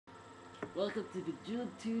Welcome to the June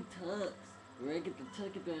 2 Talks, where I get to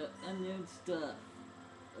talk about unknown stuff.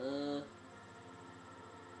 Uh,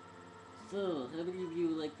 how many of you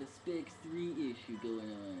like the Specs 3 issue going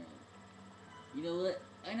on? You know what?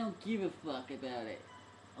 I don't give a fuck about it.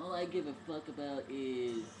 All I give a fuck about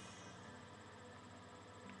is,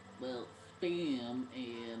 well, spam,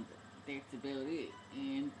 and that's about it.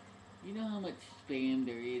 And you know how much spam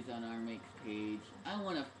there is on our Mix page? I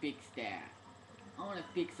want to fix that. I want to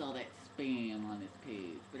fix all that spam on this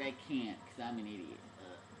page, but I can't because I'm an idiot.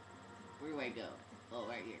 Where do I go? Oh,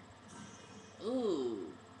 right here.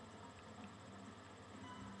 Ooh.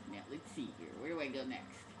 Now, let's see here. Where do I go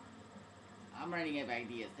next? I'm running out of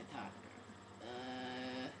ideas to talk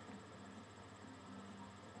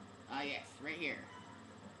about. Yes, right here.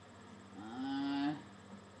 Uh,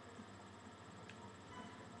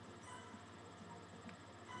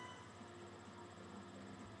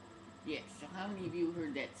 yes, so how many of you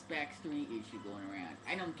heard that Spax 3 issue going around?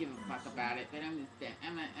 I don't give a fuck about it, but I'm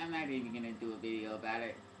not even gonna do a video about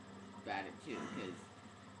it too, because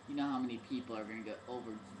you know how many people are gonna get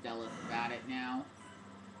overzealous about it now?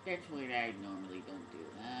 That's what I normally don't do.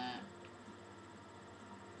 Uh,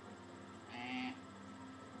 uh,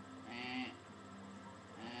 uh,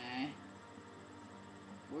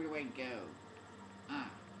 where do I go?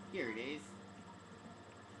 Here it is.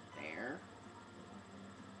 There.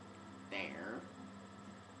 There.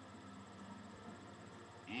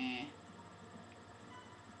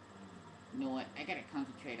 You know what? I gotta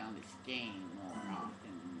concentrate on this game more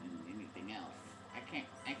often than anything else. I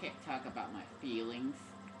can't talk about my feelings.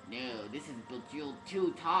 No, this is Bejeweled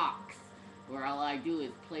 2 Talks, where all I do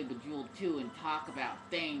is play Bejeweled 2 and talk about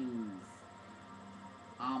things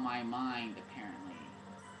on my mind, apparently.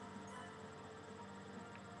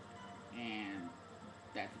 And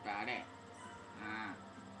that's about it.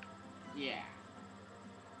 Yeah.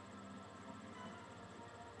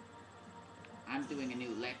 I'm doing a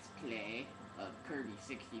new Let's Play of Kirby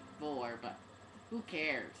 64, but who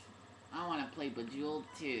cares? I want to play Bejeweled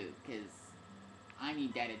 2, because I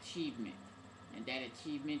need that achievement. And that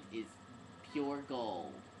achievement is pure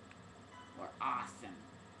gold. Or awesome.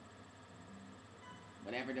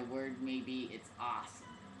 Whatever the word may be, it's awesome.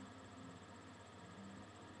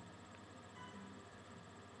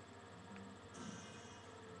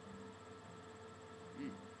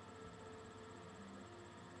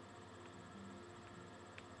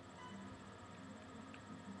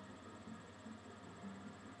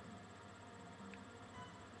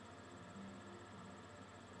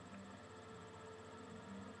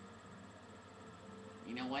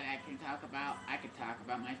 You know what I can talk about? I could talk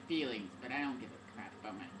about my feelings, but I don't give a crap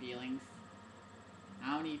about my feelings.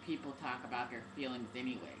 How many people talk about their feelings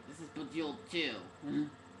anyway? This is Bejeweled 2.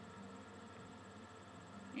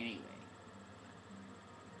 Anyway.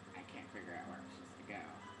 I can't figure out where I'm supposed to go.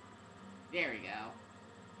 There we go.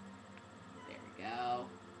 There we go.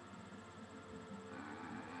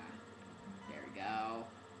 There we go.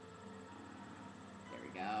 There we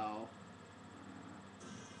go.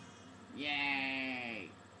 Yay!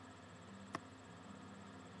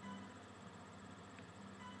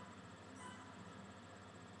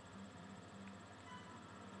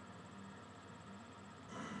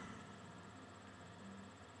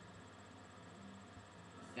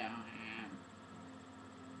 So,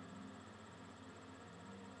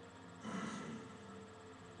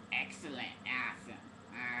 excellent, awesome.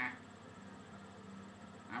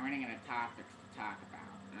 I'm running out of topics to talk about.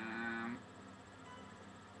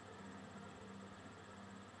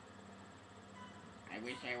 I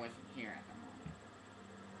wish I wasn't here at the moment.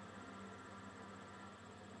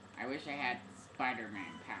 I wish I had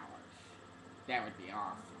Spider-Man powers. That would be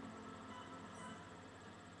awesome.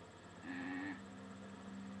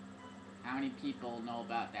 How many people know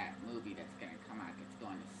about that movie that's gonna come out that's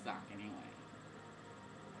going to suck anyway?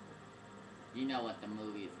 You know what the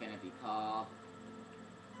movie is gonna be called.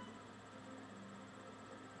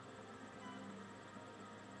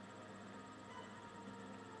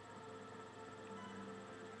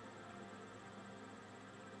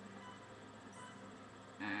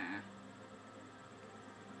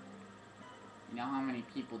 You know how many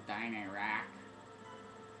people die in Iraq?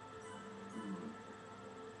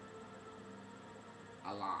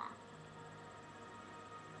 A lot.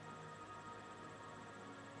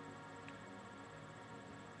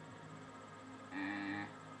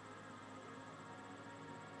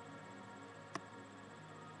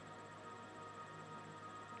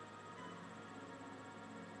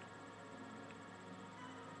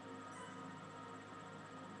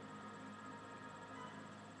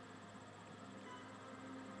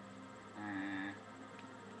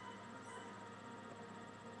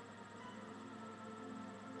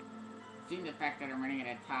 due to the fact that I'm running out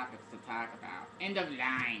of topics to talk about. End of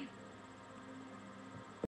line.